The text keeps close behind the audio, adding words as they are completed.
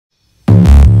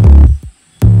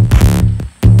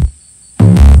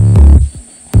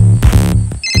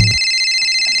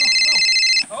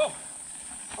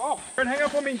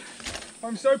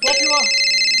so popular.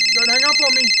 Don't hang up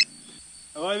on me.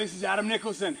 Hello, this is Adam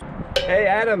Nicholson. Hey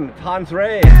Adam, it's Hans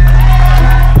REY.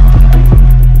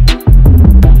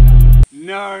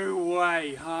 No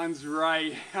way, Hans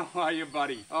REY. How are you,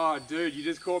 buddy? Oh, dude, you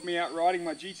just caught me out riding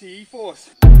my GT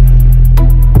Force.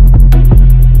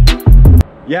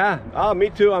 Yeah, oh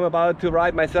me too, I'm about to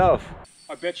ride myself.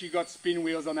 I bet you got spin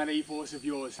wheels on that E-Force of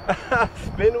yours.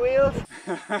 Spin wheels?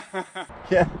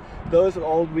 Yeah, those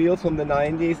old wheels from the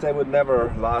 90s, they would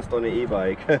never last on an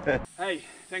e-bike. Hey,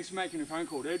 thanks for making a phone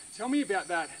call, dude. Tell me about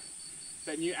that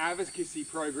new advocacy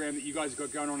program that you guys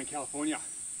got going on in California.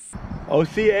 Oh,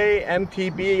 CA,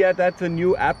 MTB, yeah, that's a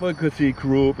new advocacy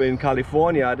group in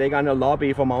California. They're gonna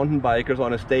lobby for mountain bikers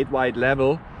on a statewide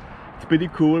level. It's pretty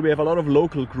cool. We have a lot of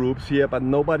local groups here, but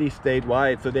nobody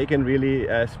statewide, so they can really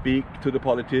speak to the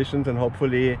politicians and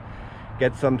hopefully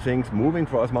get some things moving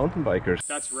for us mountain bikers.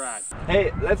 That's rad.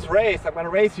 Hey, let's race. I'm gonna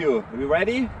race you. Are you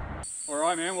ready? All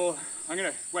right, man. Well, I'm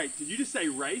gonna wait. Did you just say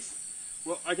race?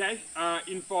 Well, okay.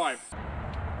 In 5.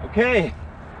 Okay.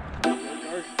 There we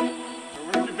go. Don't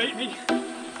want you to beat me.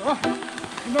 Oh,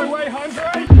 no way, Hans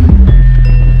REY.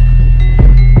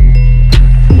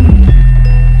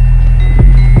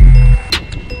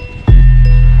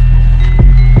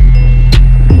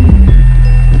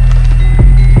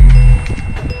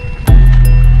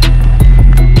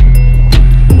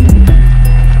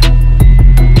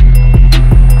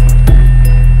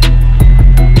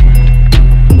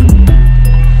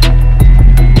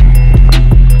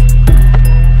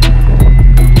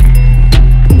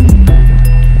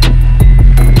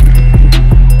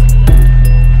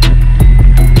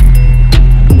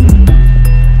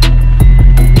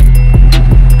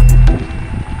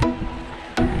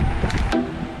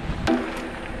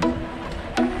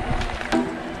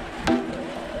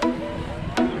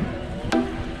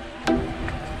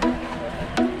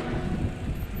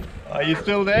 Are you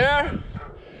still there?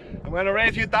 I'm gonna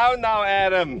race you down now,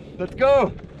 Adam. Let's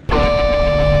go.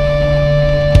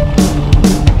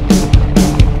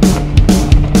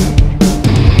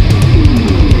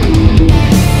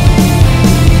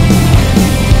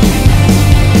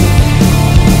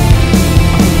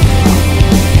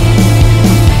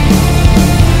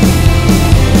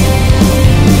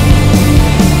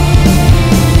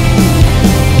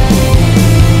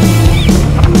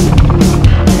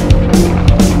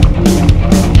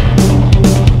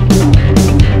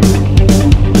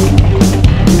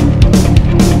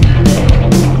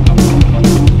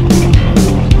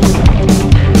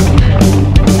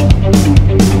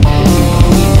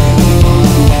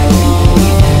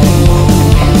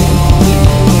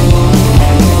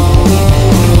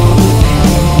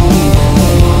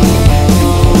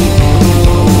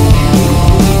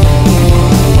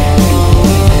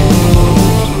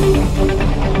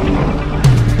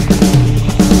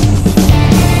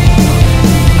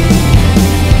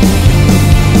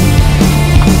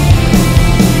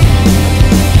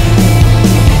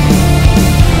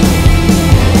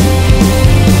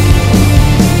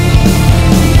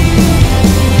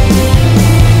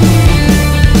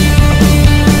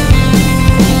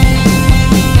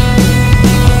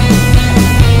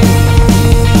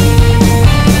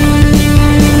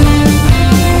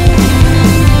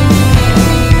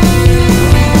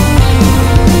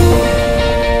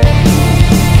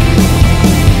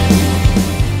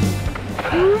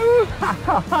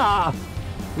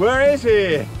 Where is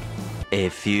he? A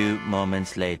few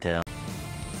moments later.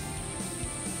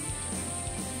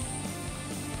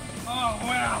 Oh,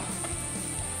 wow.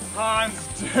 Hans,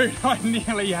 dude, I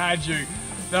nearly had you.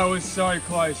 That was so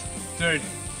close. Dude,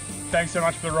 thanks so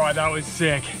much for the ride. That was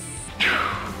sick.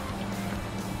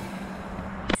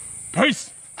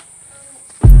 Peace.